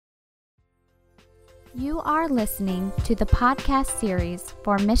You are listening to the podcast series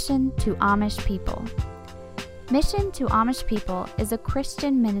for Mission to Amish People. Mission to Amish People is a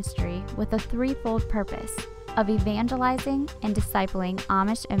Christian ministry with a threefold purpose of evangelizing and discipling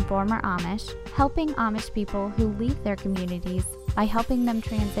Amish and former Amish, helping Amish people who leave their communities by helping them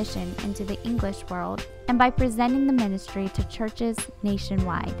transition into the English world, and by presenting the ministry to churches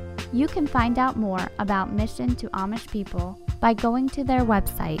nationwide. You can find out more about Mission to Amish People by going to their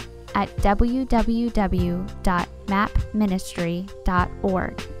website at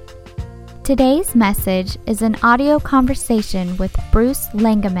www.mapministry.org. Today's message is an audio conversation with Bruce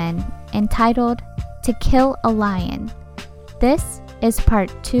Langeman entitled To Kill a Lion. This is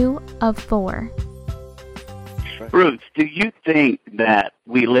part 2 of 4. Bruce, do you think that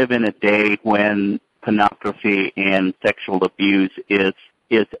we live in a day when pornography and sexual abuse is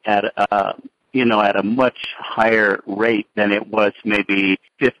at a much higher rate than it was maybe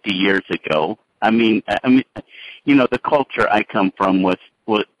 50 years ago? I mean, the culture I come from is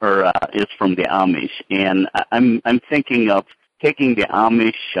from the Amish, and I'm thinking of taking the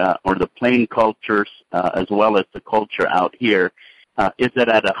Amish or the plain cultures as well as the culture out here. Is it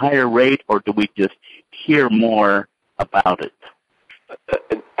at a higher rate, or do we just hear more about it?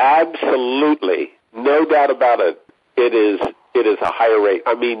 Absolutely, no doubt about it. It is a higher rate.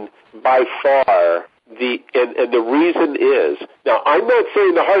 I mean, by far. And the reason is, now I'm not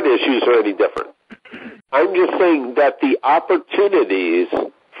saying the heart issues are any different. I'm just saying that the opportunities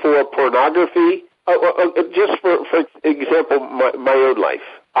for pornography, just for example, my own life.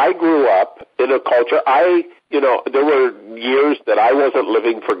 I grew up in a culture, there were years that I wasn't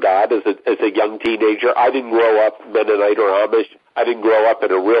living for God as a young teenager. I didn't grow up Mennonite or Amish. I didn't grow up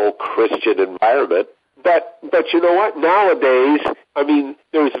in a real Christian environment. But you know what? Nowadays,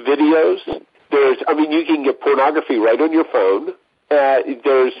 there's videos. You can get pornography right on your phone.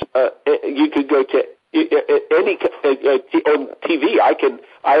 You could go to on TV.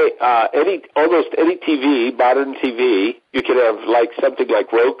 Almost any TV, modern TV, you can have something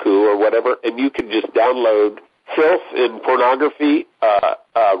like Roku or whatever, and you can just download filth and pornography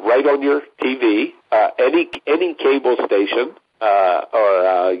right on your TV. Any cable station.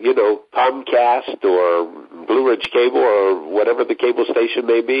 Or Comcast or Blue Ridge Cable or whatever the cable station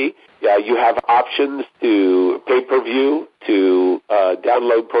may be. You have options to pay-per-view, to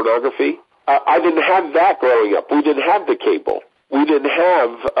download pornography. I didn't have that growing up. We didn't have the cable. We didn't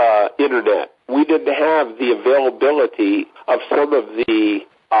have Internet. We didn't have the availability of some of the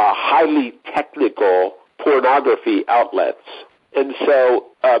highly technical pornography outlets. And so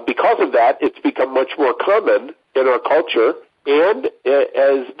because of that, it's become much more common in our culture. And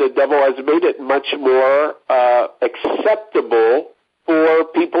as the devil has made it much more acceptable for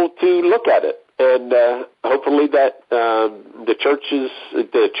people to look at it. And hopefully that the church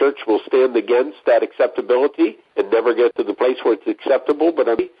will stand against that acceptability and never get to the place where it's acceptable. But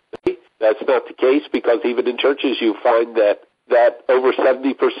that's not the case, because even in churches you find that over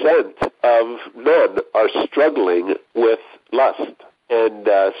 70% of men are struggling with lust. And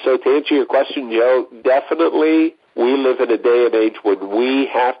so to answer your question, Joe, definitely we live in a day and age when we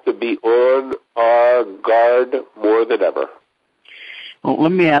have to be on our guard more than ever. Well,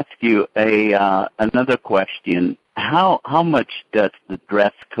 let me ask you another question. How much does the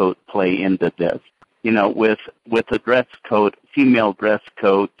dress code play into this? With the dress code, female dress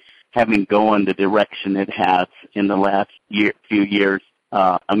code, having gone the direction it has in the last few years,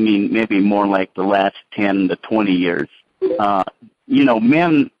 maybe more like the last 10 to 20 years.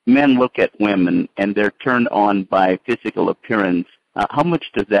 Men look at women and they're turned on by physical appearance. How much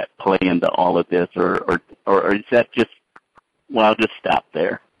does that play into all of this, or is that just? Well, I'll just stop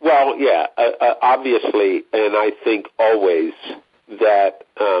there. Well, yeah, obviously, and I think always that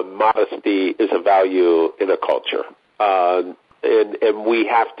modesty is a value in a culture, and we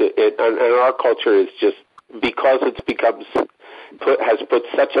have to. And our culture is just, because it's has put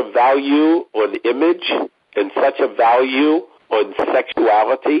such a value on image and such a value on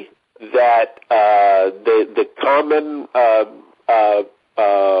sexuality that the common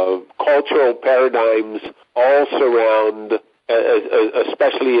cultural paradigms all surround,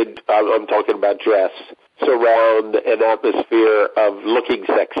 especially I'm talking about dress, surround an atmosphere of looking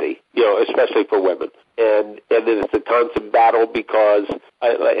sexy, especially for women. And it's a constant battle because,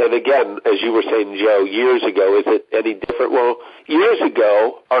 and again, as you were saying, Joe, years ago, is it any different? Well, years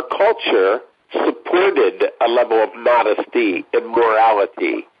ago, our culture supported a level of modesty and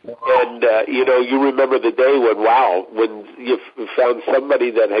morality. And, you remember the day when you found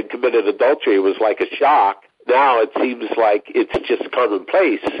somebody that had committed adultery, it was like a shock. Now it seems like it's just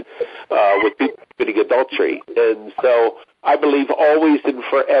commonplace with people committing adultery. And so I believe always and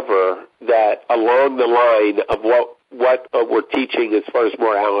forever that along the line of what we're teaching as far as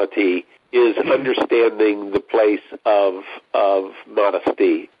morality is understanding the place of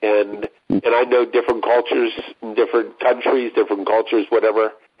modesty. And I know different cultures, different countries, different cultures,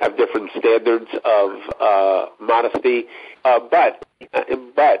 whatever, have different standards of modesty. But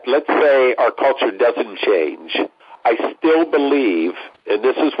let's say our culture doesn't change. I still believe, and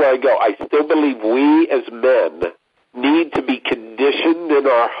this is where I go, I still believe we as men need to be conditioned in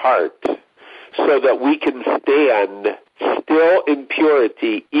our heart so that we can stand still in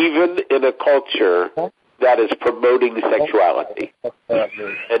purity, even in a culture that is promoting sexuality.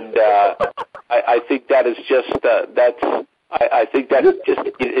 And I think that is just I think that is just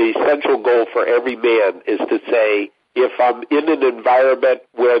an essential goal for every man, is to say, if I'm in an environment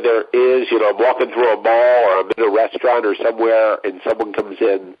where there is, I'm walking through a mall or I'm in a restaurant or somewhere and someone comes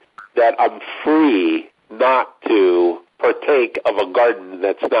in, that I'm free not to partake of a garden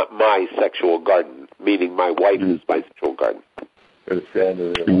that's not my sexual garden, meaning my wife is my sexual garden.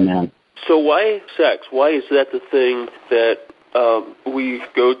 Amen. So why sex? Why is that the thing that we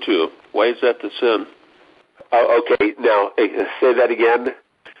go to? Why is that the sin? Okay, now say that again.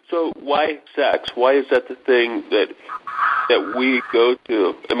 So why sex? Why is that the thing that we go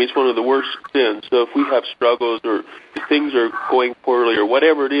to? I mean, it's one of the worst sins. So if we have struggles or things are going poorly or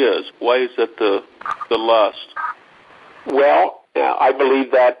whatever it is, why is that the lust? Well, I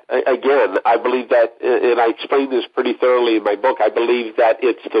believe that, again, and I explain this pretty thoroughly in my book, I believe that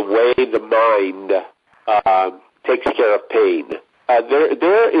it's the way the mind takes care of pain.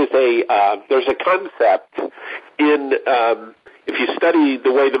 There's a concept in, if you study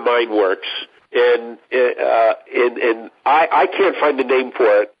the way the mind works, and I can't find a name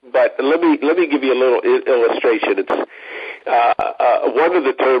for it, but let me give you a little illustration. It's one of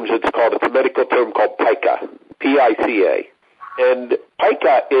the terms. It's a medical term called pica, P-I-C-A, and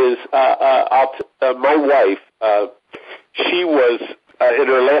pica is my wife. She was in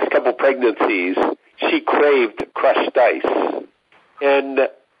her last couple pregnancies. She craved crushed ice, and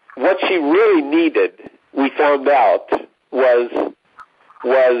what she really needed, we found out, was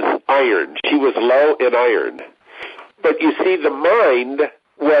iron. She was low in iron. But you see, the mind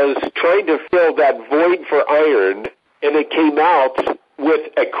was trying to fill that void for iron, and it came out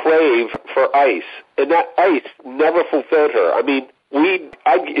with a crave for ice. And that ice never fulfilled her. I mean,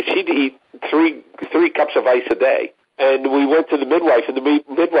 she'd eat three cups of ice a day. And we went to the midwife, and the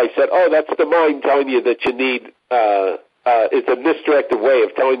midwife said, "Oh, that's the mind telling you that you need, it's a misdirected way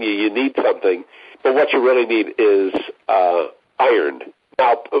of telling you need something. But what you really need is iron."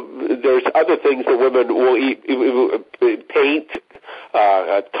 Now, there's other things that women will eat, paint,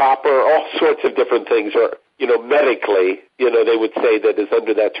 copper, all sorts of different things, or, medically, they would say that is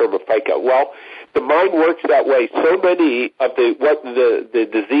under that term of pica. Well, the mind works that way. So many of the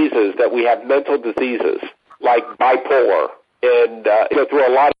diseases that we have, mental diseases, like bipolar, and go through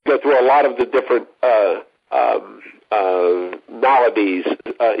a lot of the different maladies,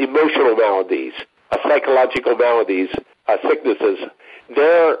 emotional maladies, psychological maladies, sicknesses.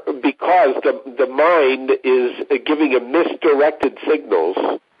 They're because the mind is giving a misdirected signals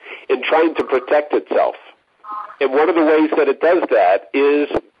and trying to protect itself. And one of the ways that it does that is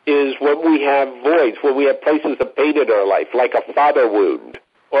when we have voids, when we have places of pain in our life, like a father wound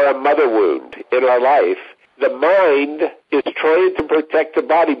or a mother wound in our life. The mind is trying to protect the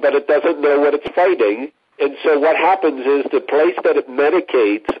body, but it doesn't know what it's fighting. And so what happens is the place that it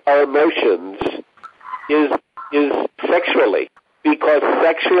medicates our emotions is sexually, because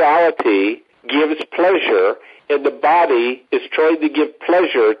sexuality gives pleasure, and the body is trying to give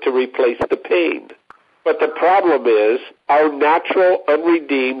pleasure to replace the pain. But the problem is our natural,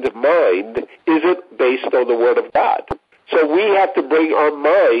 unredeemed mind isn't based on the Word of God. So we have to bring our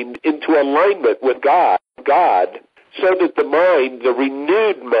mind into alignment with God, so that the mind, the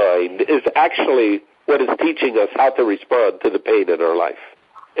renewed mind, is actually what is teaching us how to respond to the pain in our life.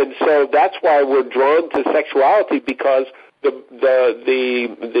 And so that's why we're drawn to sexuality, because the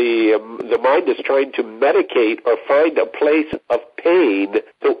mind is trying to medicate or find a place of pain,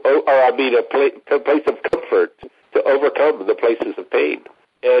 a place of comfort to overcome the places of pain.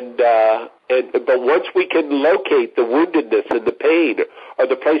 But once we can locate the woundedness and the pain, or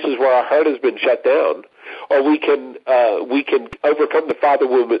the places where our heart has been shut down, or we can overcome the father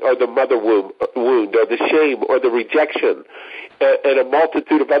wound or the mother wound, or the shame or the rejection, and a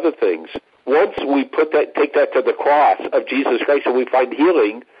multitude of other things. Once we take that to the cross of Jesus Christ and we find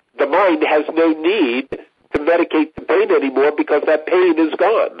healing, the mind has no need to medicate the pain anymore, because that pain is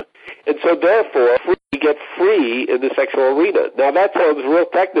gone. And so therefore, we get free in the sexual arena. Now that sounds real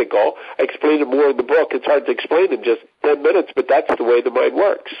technical. I explain it more in the book. It's hard to explain in just 10 minutes, but that's the way the mind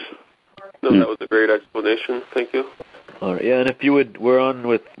works. No, that was a great explanation. Thank you. All right, yeah, and if you would, we're on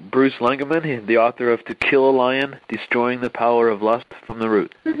with Bruce Langerman, the author of To Kill a Lion, Destroying the Power of Lust from the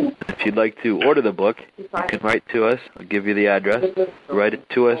Root. If you'd like to order the book, you can write to us. I'll give you the address. Write it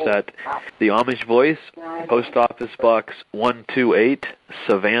to us at The Amish Voice, Post Office Box 128,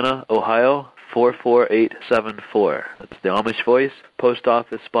 Savannah, Ohio, 44874. That's The Amish Voice, Post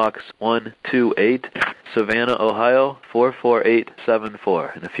Office Box 128, Savannah, Ohio,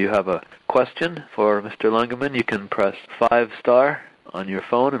 44874. And if you have a question for Mr. Langerman, you can press 5* on your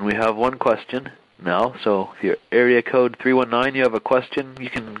phone, and we have one question now. So if you're area code 319, you have a question, you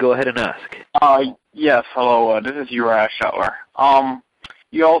can go ahead and ask. Yes, hello, this is Uriah Shetler.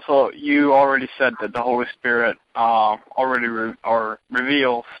 You already said that the Holy Spirit already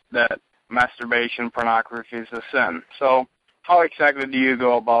reveals that masturbation, pornography is a sin. So how exactly do you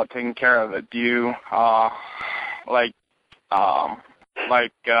go about taking care of it? Do you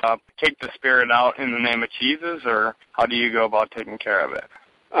take the spirit out in the name of Jesus, or how do you go about taking care of it?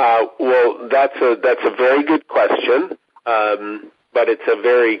 Well, that's a very good question, but it's a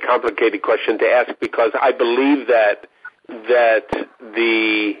very complicated question to ask, because I believe that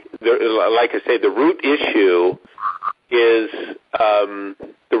the like I say, the root issue is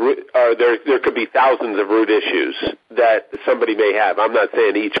there could be thousands of root issues that somebody may have. I'm not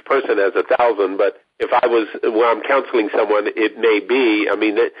saying each person has 1,000, but when I'm counseling someone, it may be,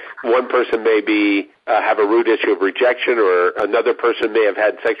 one person may have a root issue of rejection, or another person may have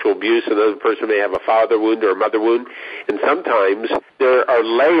had sexual abuse, another person may have a father wound or a mother wound, and sometimes there are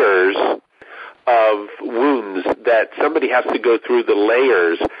layers of wounds that somebody has to go through the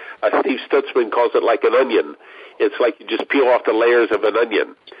layers. Steve Stutzman calls it like an onion. It's like you just peel off the layers of an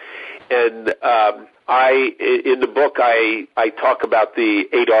onion. And in the book, I talk about the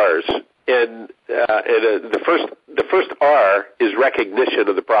 8 R's. And the first R is recognition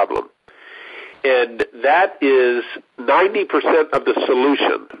of the problem. And that is 90% of the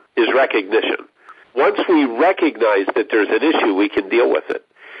solution is recognition. Once we recognize that there's an issue, we can deal with it.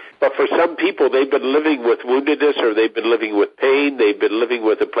 But for some people, they've been living with woundedness, or they've been living with pain. They've been living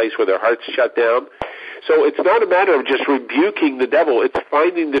with a place where their heart's shut down. So it's not a matter of just rebuking the devil. It's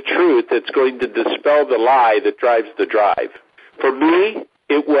finding the truth that's going to dispel the lie that drives the drive. For me,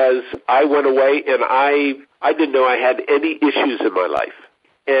 it was, I went away and I didn't know I had any issues in my life.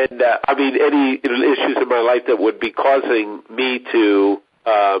 And, any issues in my life that would be causing me to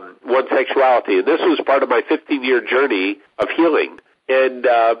want sexuality. And this was part of my 15-year journey of healing. And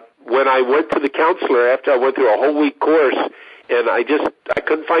when I went to the counselor after I went through a whole week course, and I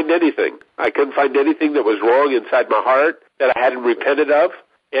couldn't find anything. I couldn't find anything that was wrong inside my heart that I hadn't repented of.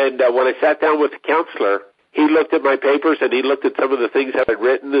 And when I sat down with the counselor, he looked at my papers, and he looked at some of the things that I'd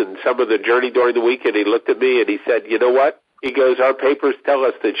written and some of the journey during the week, and he looked at me and he said, "You know what?" He goes, "Our papers tell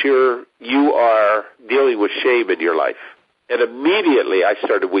us that you are dealing with shame in your life." And immediately I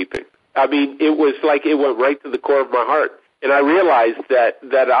started weeping. It was like it went right to the core of my heart. And I realized that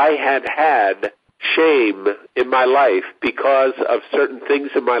I had shame in my life because of certain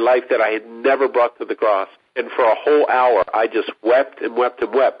things in my life that I had never brought to the cross. And for a whole hour, I just wept and wept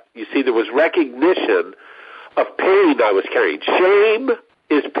and wept. You see, there was recognition of pain I was carrying. Shame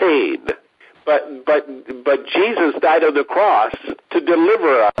is pain. But Jesus died on the cross to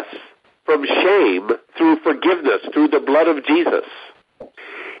deliver us from shame through forgiveness, through the blood of Jesus.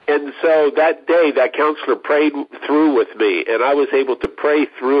 And so that day, that counselor prayed through with me, and I was able to pray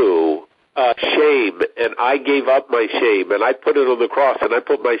through shame, and I gave up my shame, and I put it on the cross, and I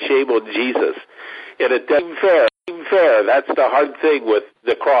put my shame on Jesus. And it doesn't seem fair. That's the hard thing with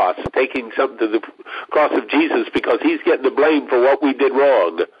the cross, taking something to the cross of Jesus, because he's getting the blame for what we did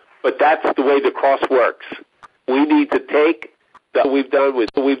wrong. But that's the way the cross works. We need to take what we've done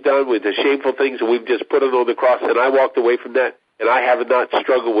with the shameful things, and we've just put it on the cross, and I walked away from that. And I have not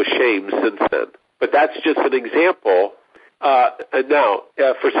struggled with shame since then. But that's just an example. Now,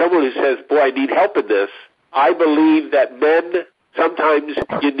 for someone who says, "Boy, I need help in this," I believe that men, sometimes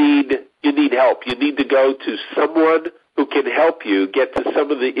you need help. You need to go to someone who can help you get to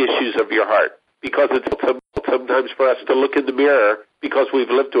some of the issues of your heart. Because it's sometimes for us to look in the mirror because we've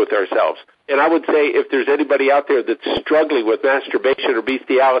lived with ourselves. And I would say, if there's anybody out there that's struggling with masturbation or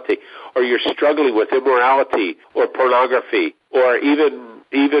bestiality, or you're struggling with immorality or pornography, or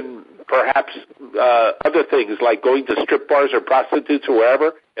even perhaps other things like going to strip bars or prostitutes or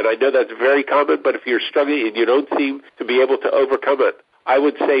wherever, and I know that's very common, but if you're struggling and you don't seem to be able to overcome it, I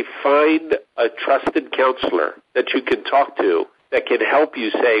would say find a trusted counselor that you can talk to that can help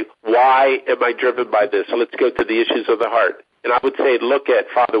you say, why am I driven by this? Let's go to the issues of the heart. And I would say look at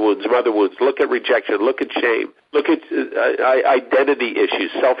father wounds, mother wounds, look at rejection, look at shame, look at identity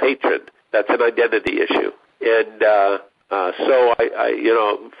issues, self-hatred. That's an identity issue. And so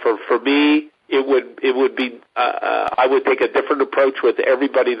for me, it would be I would take a different approach with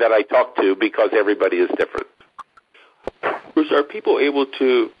everybody that I talk to because everybody is different. Bruce, are people able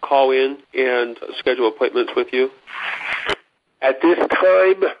to call in and schedule appointments with you? At this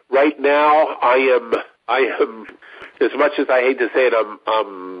time, right now, I am. As much as I hate to say it,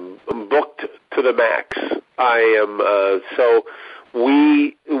 I'm booked to the max. I am. So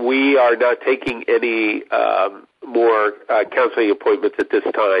we are not taking any more counseling appointments at this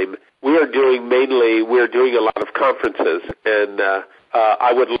time. We're doing a lot of conferences, and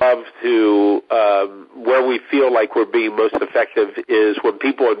I would love to. Where we feel like we're being most effective is when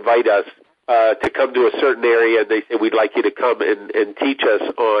people invite us to come to a certain area, and they say, we'd like you to come and teach us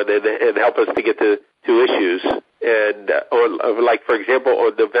on and help us to get to issues. And like, for example,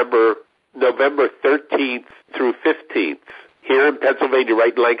 on November 13th through 15th, here in Pennsylvania,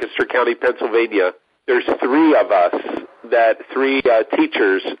 right in Lancaster County, Pennsylvania, there's three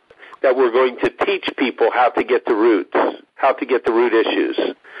teachers that we're going to teach people how to get the roots, how to get the root issues.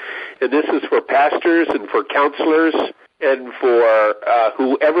 And this is for pastors and for counselors and for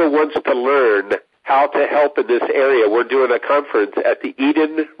whoever wants to learn how to help in this area. We're doing a conference at the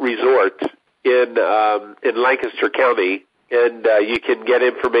Eden Resort in Lancaster County, and you can get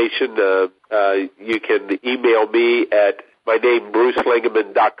information. You can email me at my name,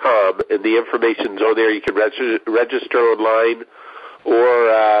 BruceLangeman.com, and the information's on there. You can register online, or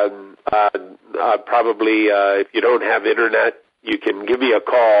probably if you don't have internet, you can give me a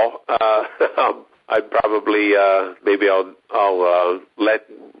call. I'd probably maybe I'll let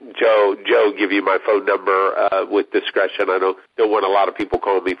Joe give you my phone number with discretion. I don't want a lot of people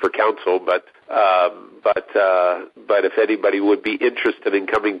calling me for counsel, but if anybody would be interested in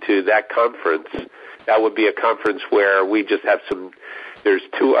coming to that conference, that would be a conference where we just have there's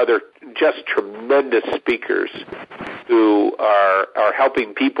two other just tremendous speakers who are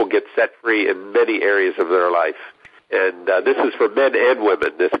helping people get set free in many areas of their life. And this is for men and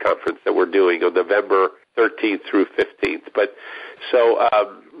women, this conference that we're doing on November 13th through 15th. But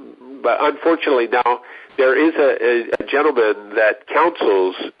unfortunately now there is a gentleman that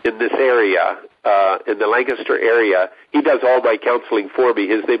counsels in this area, in the Lancaster area. He does all my counseling for me.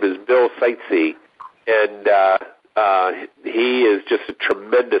 His name is Bill Sightsee, and he is just a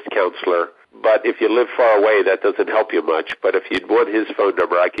tremendous counselor. But if you live far away, that doesn't help you much. But if you'd want his phone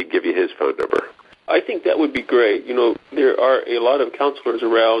number, I could give you his phone number. I think that would be great. You know, there are a lot of counselors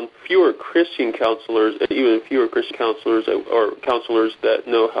around, fewer Christian counselors, and even fewer Christian counselors or counselors that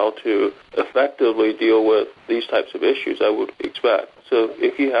know how to effectively deal with these types of issues, I would expect. So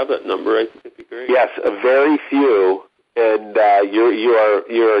if you have that number, I think it'd be great. Yes, very few, and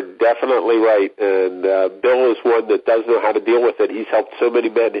you're definitely right. And Bill is one that does know how to deal with it. He's helped so many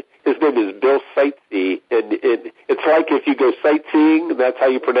men. His name is Bill Sightsee, and it's like if you go sightseeing, that's how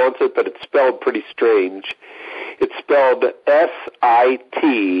you pronounce it, but it's spelled pretty strange. It's spelled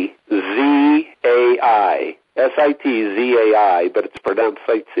S-I-T-Z-A-I, S-I-T-Z-A-I, but it's pronounced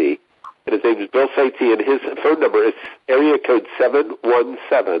Sightsee. And his name is Bill Sightsee, and his phone number is area code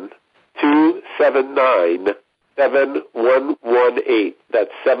 717-279-7118.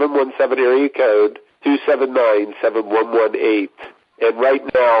 That's 717 area code 279-7118. And right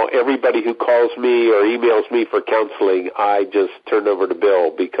now, everybody who calls me or emails me for counseling, I just turn over to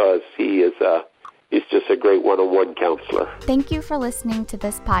Bill because he's just a great one-on-one counselor. Thank you for listening to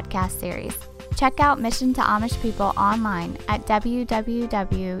this podcast series. Check out Mission to Amish People online at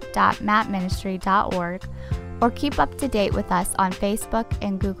www.mapministry.org or keep up to date with us on Facebook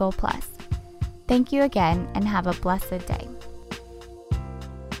and Google+. Thank you again and have a blessed day.